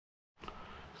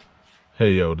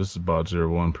Hey yo, this is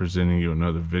Bot01 presenting you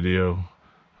another video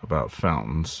about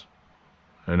fountains.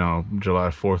 And now July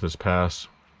 4th has passed.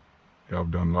 Y'all have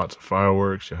done lots of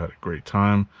fireworks. You had a great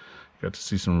time. You got to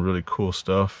see some really cool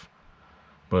stuff.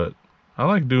 But I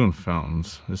like doing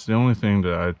fountains. It's the only thing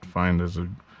that I find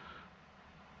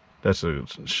that's a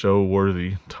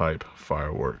show-worthy type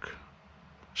firework.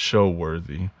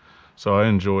 Show-worthy. So I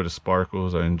enjoy the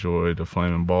sparkles. I enjoy the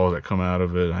flaming balls that come out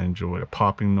of it. I enjoy the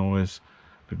popping noise,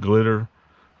 the glitter.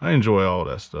 I enjoy all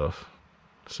that stuff.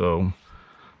 So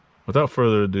without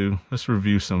further ado, let's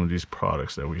review some of these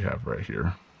products that we have right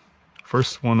here.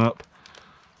 First one up,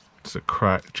 it's a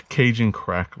Cajun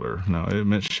Crackler. Now it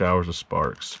emits showers of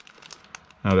sparks.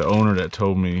 Now the owner that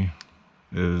told me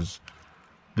this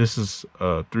is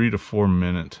a 3 to 4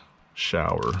 minute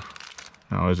shower.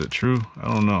 Now is it true?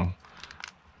 I don't know.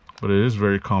 But it is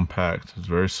very compact. It's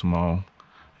very small.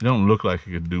 It don't look like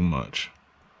it could do much.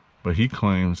 But he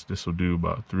claims this will do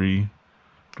about 3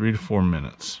 to 4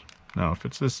 minutes. Now, if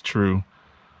it's this true,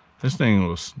 this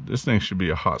thing should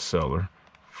be a hot seller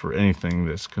for anything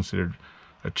that's considered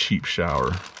a cheap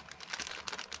shower.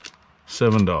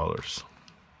 $7.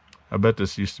 I bet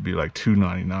this used to be like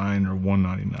 $2.99 or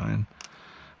 $1.99.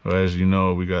 But as you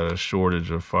know, we got a shortage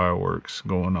of fireworks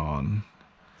going on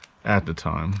at the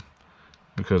time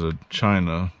because of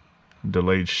China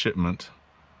delayed shipment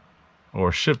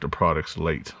or shipped the products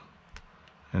late.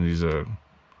 And these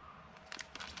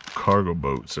cargo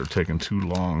boats are taking too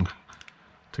long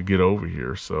to get over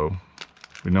here. So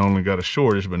we not only got a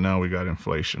shortage, but now we got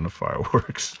inflation of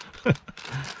fireworks.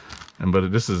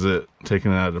 But this is it,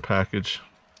 taking it out of the package.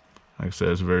 Like I said,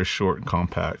 it's very short and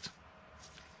compact.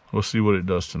 We'll see what it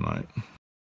does tonight.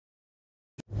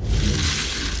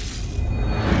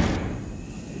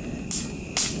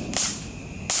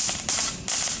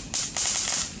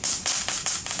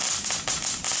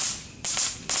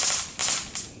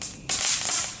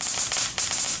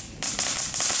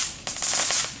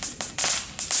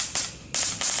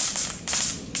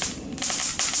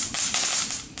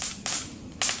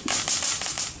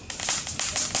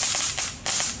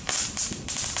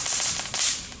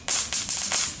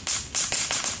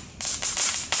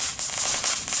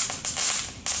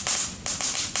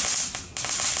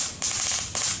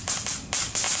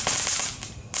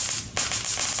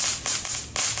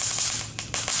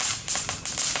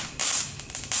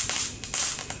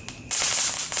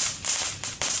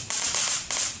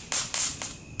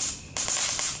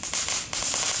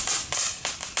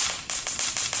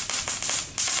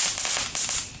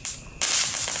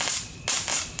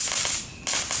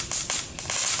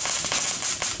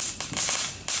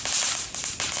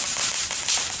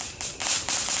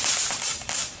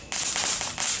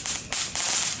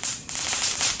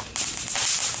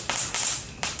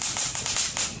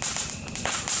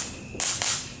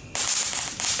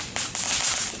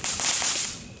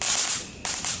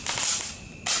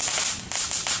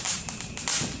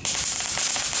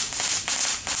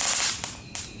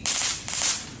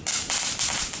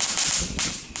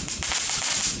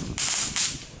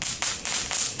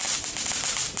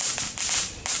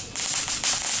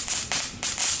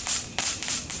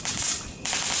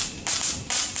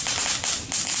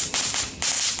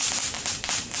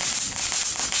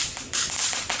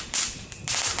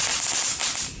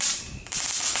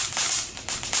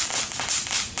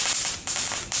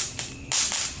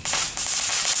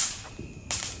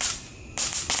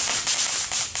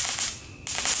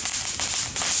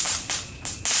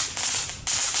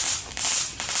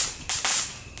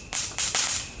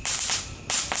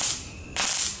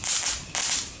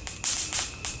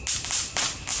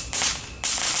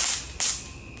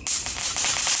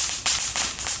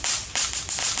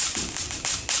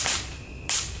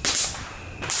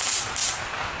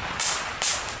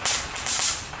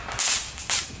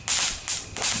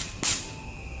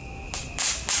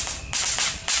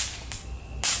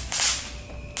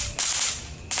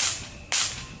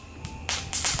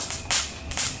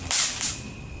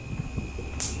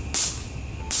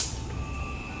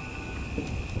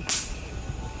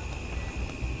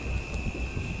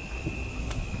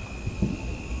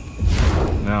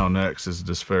 Now next is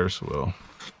this Ferris wheel.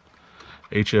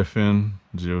 HFN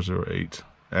 008.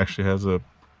 Actually has a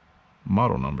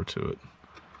model number to it.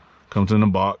 Comes in a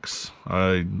box.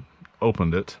 I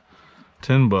opened it.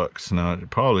 $10. Now it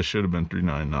probably should have been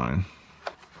 $3.99.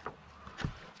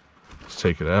 Let's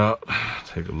take it out.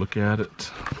 Take a look at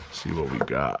it. See what we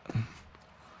got.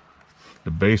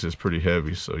 The base is pretty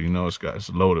heavy, so you know it's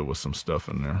loaded with some stuff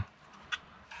in there.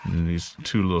 And then these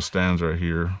two little stands right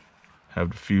here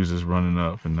have the fuses running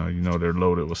up, and you know they're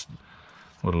loaded with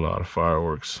a lot of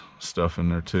fireworks stuff in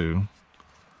there too.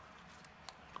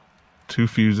 2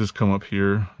 fuses come up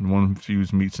here, and 1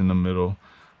 fuse meets in the middle.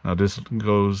 Now this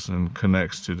goes and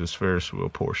connects to this Ferris wheel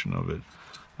portion of it.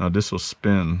 Now this will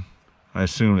spin. I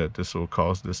assume that this will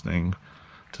cause this thing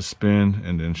to spin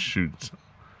and then shoot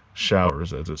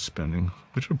showers as it's spinning,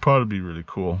 which would probably be really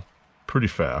cool, pretty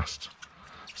fast.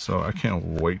 So I can't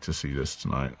wait to see this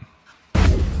tonight.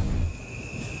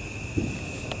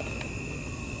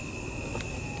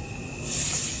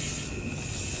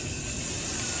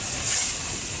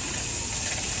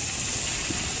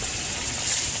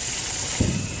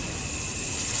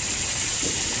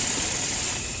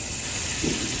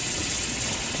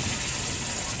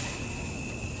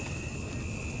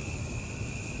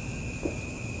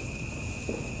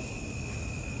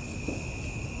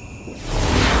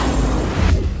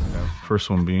 First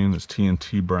one being this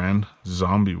TNT brand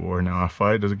Zombie War. Now I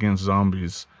fight against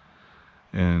zombies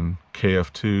in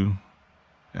KF2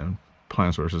 and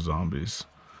Plants vs. Zombies,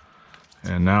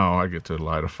 and now I get to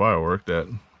light a firework that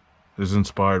is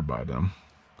inspired by them.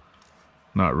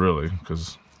 Not really,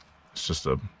 because it's just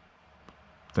a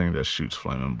thing that shoots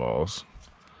flaming balls.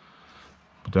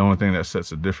 But the only thing that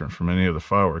sets it different from any other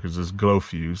firework is this glow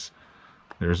fuse.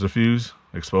 There's the fuse,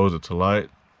 expose it to light,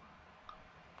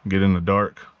 get in the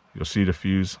dark, you'll see the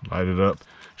fuse, light it up,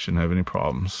 shouldn't have any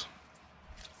problems.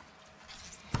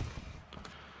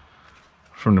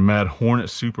 From the Mad Hornet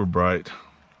Super Bright,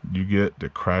 you get the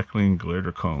Crackling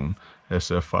Glitter Cone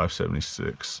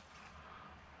SF576.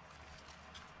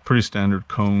 Pretty standard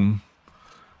cone,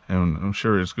 and I'm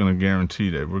sure it's going to guarantee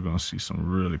that we're going to see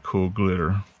some really cool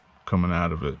glitter coming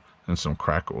out of it and some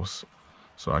crackles.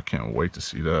 So I can't wait to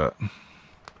see that.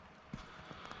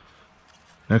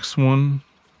 Next one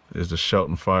is the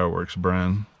Shelton Fireworks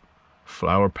brand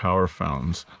Flower Power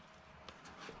Fountains,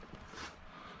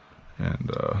 and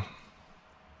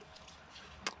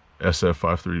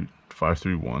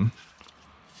SF531.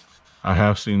 I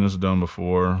have seen this done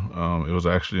before. It was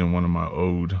actually in one of my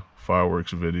old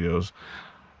fireworks videos.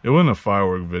 It wasn't a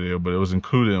firework video, but it was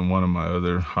included in one of my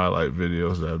other highlight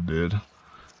videos that I did,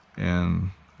 and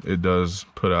it does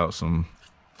put out some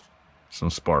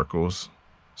sparkles,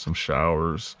 some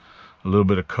showers, a little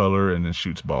bit of color, and then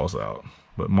shoots balls out.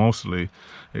 But mostly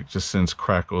it just sends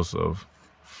crackles of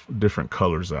different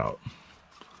colors out.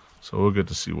 So we'll get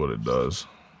to see what it does.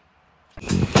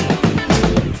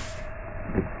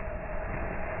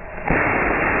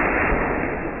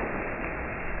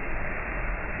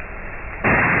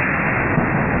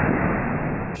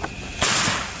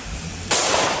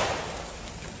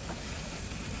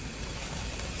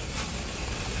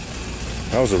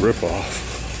 That was a ripoff.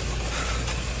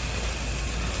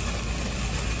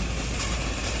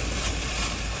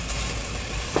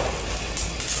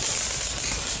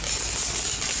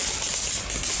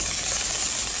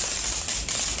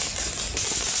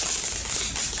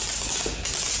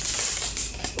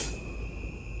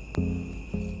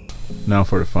 Now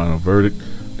for the final verdict.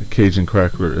 The Cajun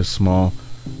Crackler is small.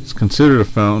 It's considered a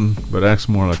fountain, but acts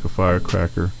more like a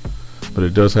firecracker. But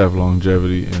it does have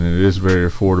longevity, and it is very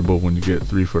affordable when you get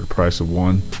 3 for the price of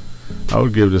 1. I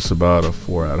would give this about a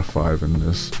 4 out of 5 in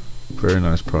this. Very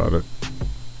nice product.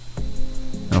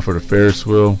 Now for the Ferris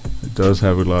wheel, it does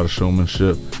have a lot of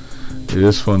showmanship. It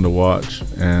is fun to watch,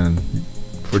 and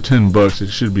for 10 bucks it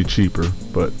should be cheaper,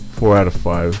 but 4 out of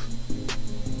 5.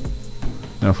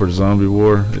 Now for the Zombie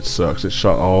War, it sucks. It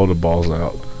shot all the balls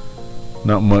out.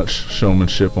 Not much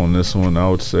showmanship on this one. I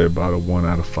would say about a 1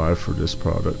 out of 5 for this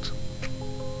product.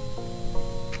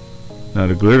 Now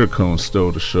the glitter cone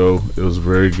stole the show. It was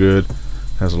very good.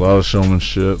 Has a lot of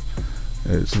showmanship.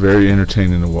 It's very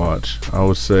entertaining to watch. I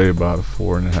would say about a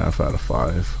 4.5 out of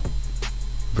 5.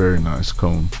 Very nice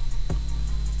cone.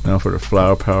 Now for the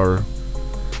Flower Power,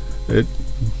 it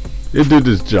did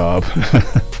its job,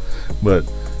 but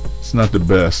it's not the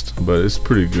best, but it's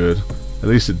pretty good. At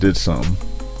least it did something.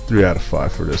 3 out of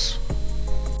 5 for this.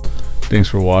 Thanks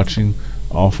for watching.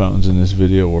 All fountains in this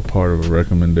video were part of a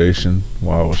recommendation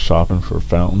while I was shopping for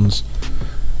fountains.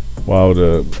 While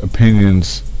the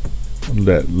opinions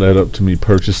that led up to me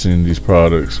purchasing these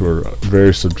products were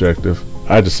very subjective,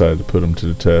 I decided to put them to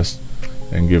the test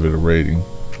and give it a rating.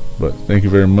 But thank you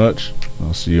very much.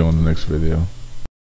 I'll see you on the next video.